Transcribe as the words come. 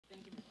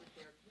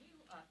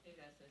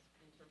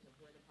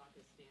where the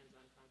caucus stands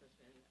on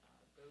Congressman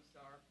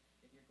Gosar,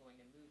 if you're going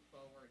to move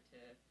forward to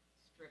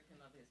strip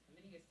him of his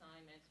committee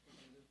assignments, if you're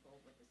going to move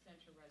forward with the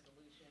censure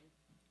resolution?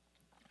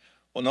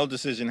 Well, no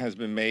decision has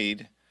been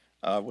made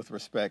with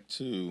respect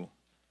to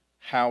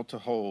how to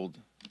hold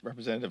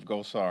Representative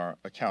Gosar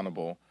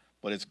accountable,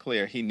 but it's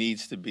clear he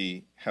needs to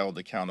be held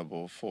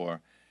accountable for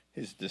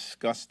his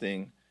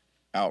disgusting,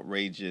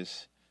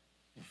 outrageous,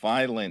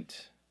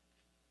 violent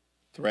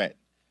threat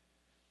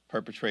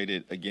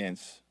perpetrated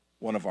against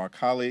one of our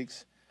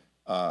colleagues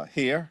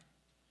here,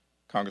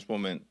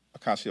 Congresswoman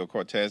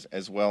Ocasio-Cortez,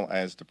 as well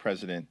as the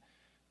President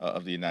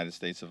of the United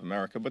States of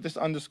America. But this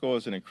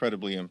underscores an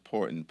incredibly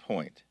important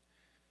point.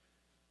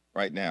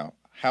 Right now,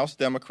 House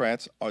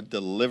Democrats are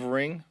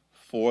delivering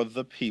for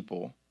the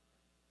people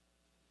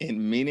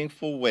in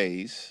meaningful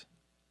ways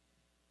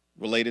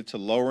related to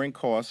lowering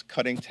costs,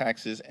 cutting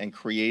taxes, and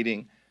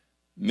creating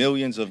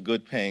millions of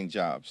good-paying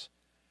jobs.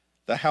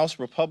 The House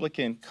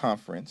Republican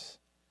Conference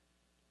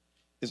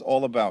is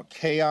all about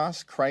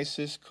chaos,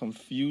 crisis,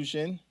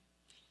 confusion,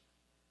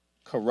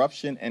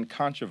 corruption, and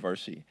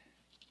controversy.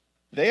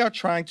 They are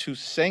trying to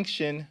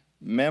sanction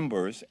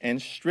members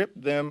and strip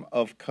them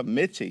of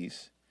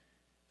committees,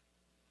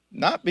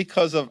 not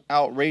because of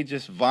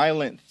outrageous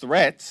violent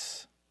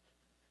threats,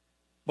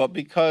 but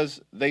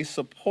because they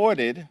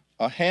supported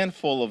a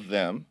handful of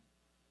them,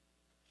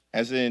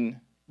 as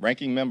in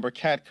Ranking Member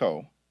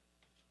Katko,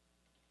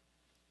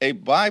 a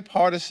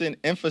bipartisan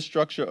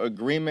infrastructure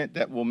agreement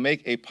that will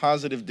make a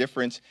positive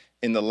difference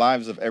in the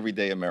lives of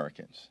everyday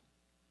Americans.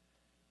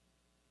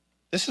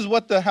 This is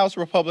what the House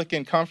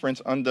Republican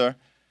Conference under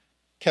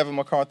Kevin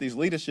McCarthy's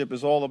leadership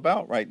is all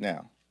about right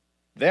now.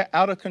 They're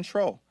out of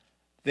control.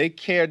 They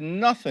care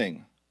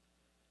nothing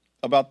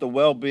about the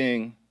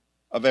well-being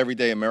of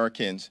everyday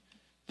Americans,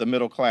 the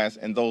middle class,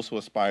 and those who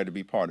aspire to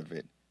be part of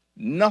it.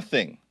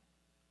 Nothing.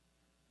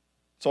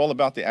 It's all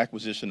about the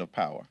acquisition of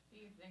power. Do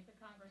you think the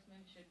congressman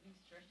should be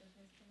stripped of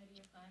his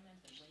committee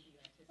assignments, and when do you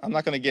anticipate? I'm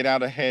not going to get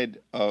out ahead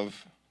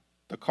of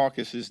the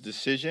caucus's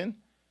decision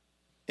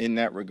in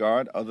that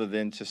regard, other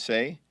than to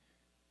say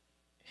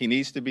he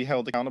needs to be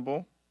held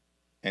accountable,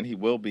 and he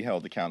will be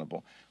held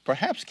accountable.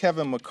 Perhaps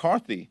Kevin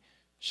McCarthy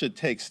should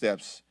take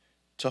steps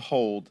to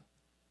hold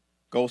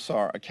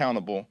Gosar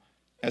accountable,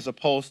 as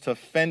opposed to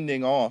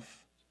fending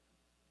off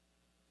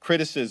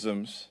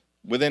criticisms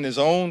within his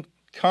own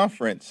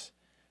conference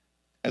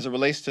as it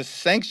relates to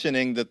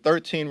sanctioning the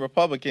 13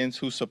 Republicans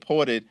who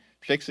supported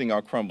fixing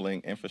our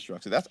crumbling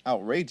infrastructure. That's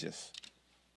outrageous.